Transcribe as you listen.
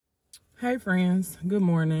Hey friends, good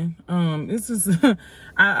morning. This is I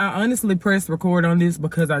honestly pressed record on this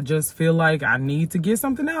because I just feel like I need to get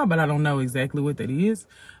something out, but I don't know exactly what that is.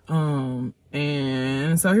 And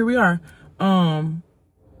so here we are.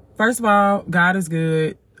 First of all, God is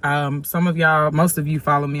good. Most of you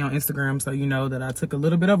follow me on Instagram, so you know that I took a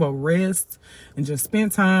little bit of a rest and just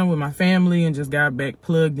spent time with my family and just got back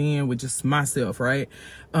plugged in with just myself, right?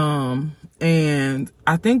 And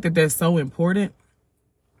I think that that's so important.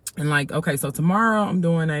 And okay, so tomorrow I'm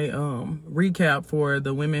doing a recap for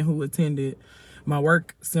the women who attended my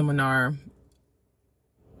work seminar.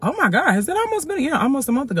 Oh my God, has it almost been, almost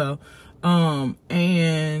a month ago.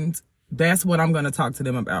 And that's what I'm going to talk to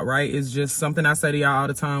them about, right? It's just something I say to y'all all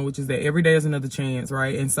the time, which is that every day is another chance,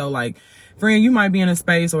 right? And so friend, you might be in a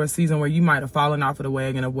space or a season where you might have fallen off of the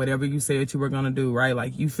wagon of whatever you said you were going to do, right?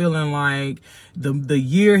 Like you feeling like the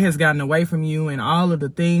year has gotten away from you and all of the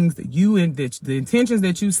things that the intentions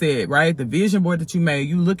that you said, right? The vision board that you made,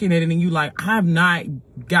 you looking at it and you like, I have not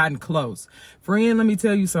gotten close. Friend, let me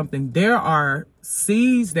tell you something. There are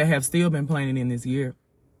seeds that have still been planted in this year.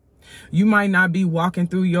 You might not be walking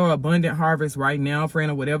through your abundant harvest right now, friend,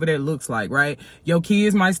 or whatever that looks like, right? Your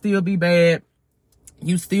kids might still be bad.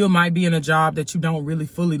 You still might be in a job that you don't really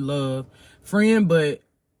fully love, friend, but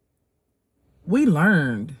we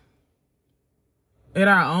learned at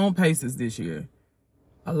our own paces this year.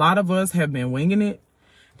 A lot of us have been winging it,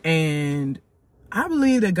 and I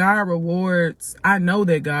believe that I know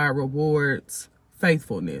that God rewards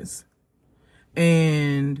faithfulness.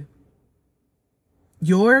 And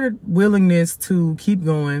your willingness to keep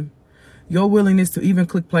going, your willingness to even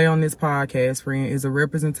click play on this podcast, friend, is a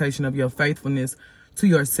representation of your faithfulness to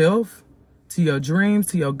yourself, to your dreams,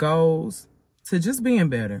 to your goals, to just being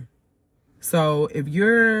better. So if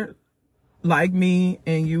you're like me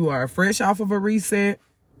and you are fresh off of a reset,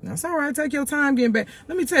 that's all right. Take your time getting back.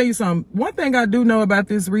 Let me tell you something. One thing I do know about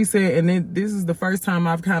this reset, and this is the first time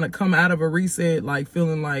I've kind of come out of a reset,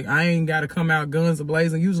 feeling like I ain't got to come out guns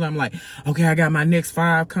a-blazing. Usually I'm like, okay, I got my next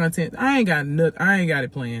 5 content. I ain't got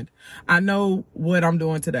it planned. I know what I'm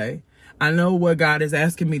doing today. I know what God is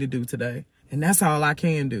asking me to do today. And that's all I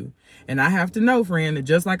can do. And I have to know, friend, that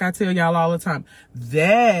just like I tell y'all all the time,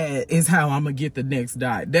 that is how I'm going to get the next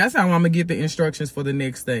dot. That's how I'm going to get the instructions for the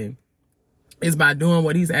next thing. Is by doing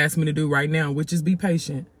what he's asked me to do right now, which is be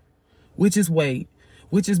patient, which is wait,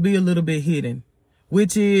 which is be a little bit hidden,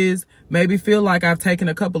 which is maybe feel like I've taken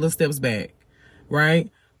a couple of steps back,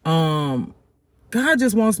 right? God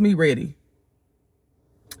just wants me ready.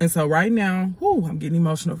 And so right now, I'm getting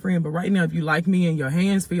emotional, friend, but right now, if you like me and your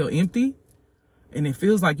hands feel empty and it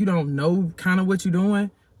feels like you don't know kind of what you're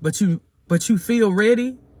doing, but you feel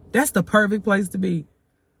ready, that's the perfect place to be.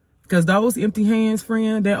 Because those empty hands,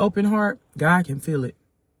 friend, that open heart, God can feel it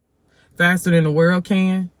faster than the world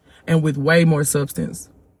can and with way more substance.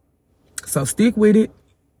 So stick with it.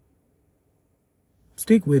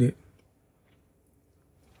 Stick with it.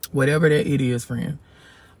 Whatever that it is, friend.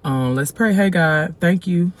 Let's pray. Hey, God, thank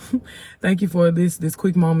you. Thank you for this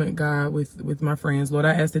quick moment, God, with my friends. Lord,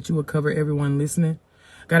 I ask that you would cover everyone listening.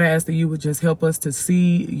 God, I ask that you would just help us to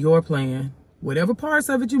see your plan. Whatever parts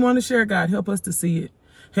of it you want to share, God, help us to see it.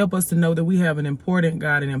 Help us to know that we have an important,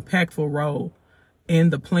 God, an impactful role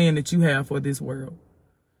in the plan that you have for this world.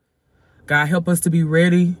 God, help us to be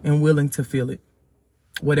ready and willing to feel it,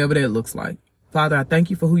 whatever that looks like. Father, I thank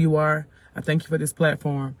you for who you are. I thank you for this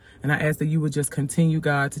platform. And I ask that you would just continue,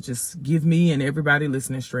 God, to just give me and everybody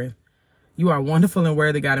listening strength. You are wonderful and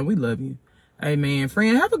worthy, God, and we love you. Amen.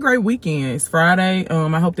 Friend, have a great weekend. It's Friday.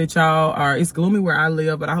 I hope that it's gloomy where I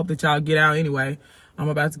live, but I hope that y'all get out anyway. I'm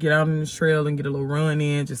about to get out on this trail and get a little run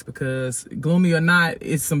in just because, gloomy or not,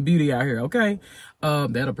 it's some beauty out here, okay?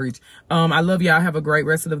 That'll preach. I love y'all. Have a great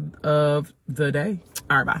rest of the day.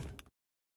 All right, bye.